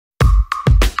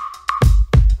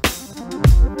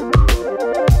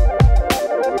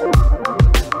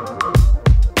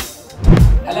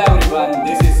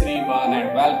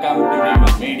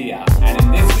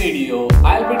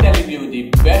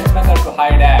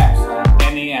hide apps on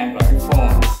any Android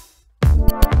phone.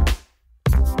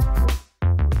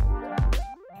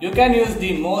 You can use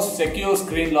the most secure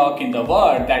screen lock in the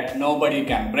world that nobody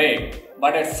can break.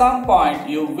 But at some point,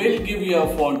 you will give your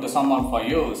phone to someone for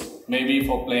use. Maybe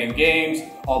for playing games,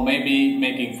 or maybe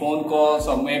making phone calls,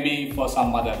 or maybe for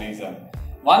some other reason.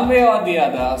 One way or the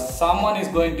other, someone is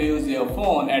going to use your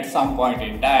phone at some point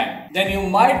in time. Then you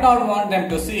might not want them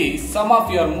to see some of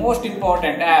your most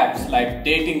important apps like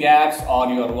dating apps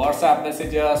or your WhatsApp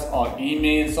messages or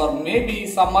emails or maybe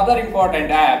some other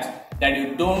important apps that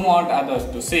you don't want others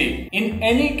to see. In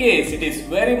any case, it is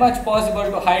very much possible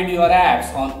to hide your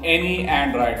apps on any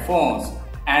Android phones.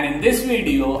 And in this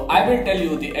video, I will tell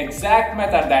you the exact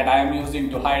method that I am using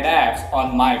to hide apps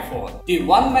on my phone. The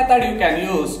one method you can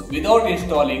use without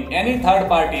installing any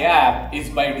third-party app is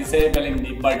by disabling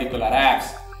the particular apps.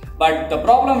 But the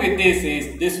problem with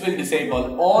this will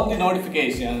disable all the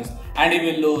notifications and it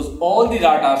will lose all the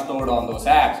data stored on those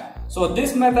apps. So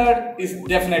this method is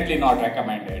definitely not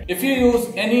recommended. If you use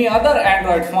any other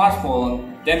Android smartphone,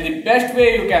 then the best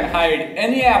way you can hide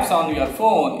any apps on your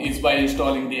phone is by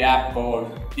installing the app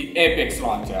called the Apex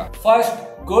Launcher. First,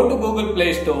 go to Google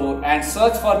Play Store and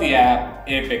search for the app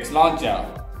Apex Launcher.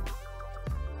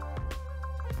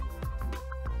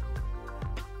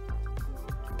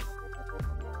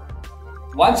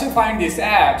 Once you find these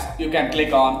apps, you can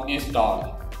click on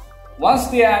Install. Once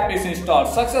the app is installed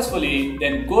successfully,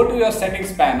 then go to your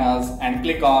settings panels and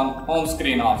click on Home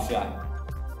Screen option.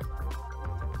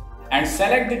 And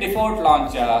select the default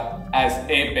launcher as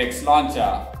Apex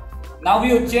Launcher. Now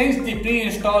you change the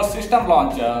pre-installed system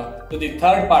launcher to the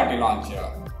third-party launcher.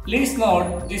 Please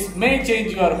note, this may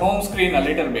change your home screen a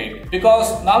little bit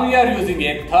because now you are using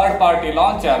a third-party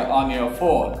launcher on your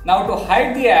phone. Now to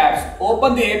hide the apps,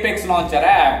 open the Apex Launcher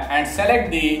app and select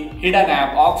the Hidden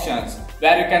App options,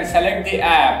 where you can select the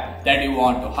app that you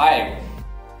want to hide.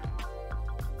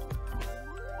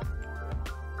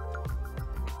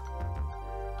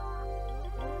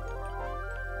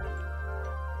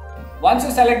 Once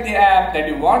you select the app that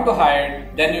you want to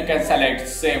hide, then you can select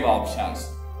Save options.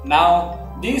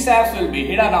 Now, these apps will be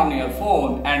hidden on your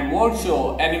phone and won't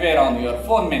show anywhere on your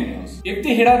phone menus. If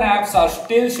the hidden apps are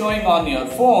still showing on your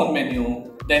phone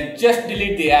menu, then just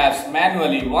delete the apps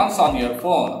manually once on your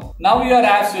phone. Now your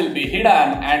apps will be hidden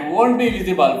and won't be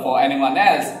visible for anyone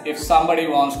else if somebody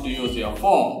wants to use your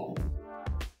phone.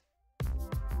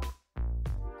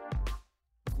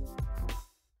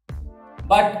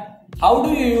 But how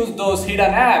do you use those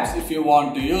hidden apps if you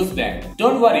want to use them?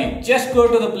 Don't worry, just go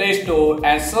to the Play Store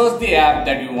and search the app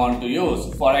that you want to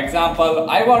use. For example,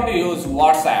 I want to use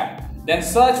WhatsApp. Then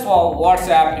search for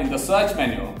WhatsApp in the search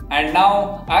menu. And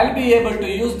now I'll be able to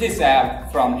use this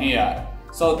app from here.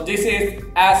 So this is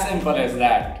as simple as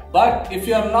that. But if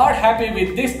you're not happy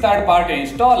with this third-party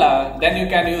installer, then you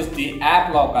can use the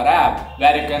App Locker app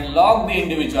where you can lock the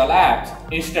individual apps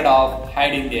instead of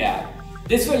hiding the app.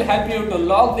 This will help you to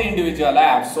lock the individual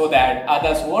apps so that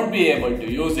others won't be able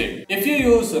to use it. If you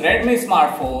use Redmi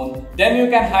smartphone, then you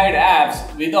can hide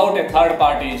apps without a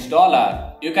third-party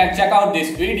installer. You can check out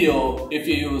this video if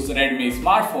you use Redmi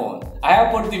smartphone. I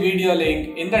have put the video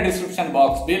link in the description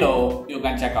box below. You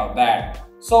can check out that.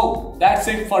 So that's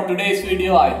it for today's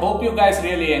video. I hope you guys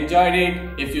really enjoyed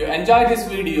it. If you enjoyed this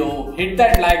video, hit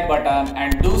that like button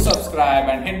and do subscribe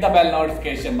and hit the bell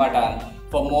notification button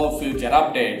for more future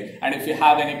updates. And if you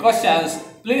have any questions,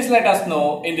 please let us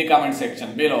know in the comment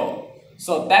section below.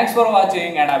 So thanks for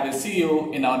watching and I will see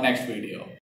you in our next video.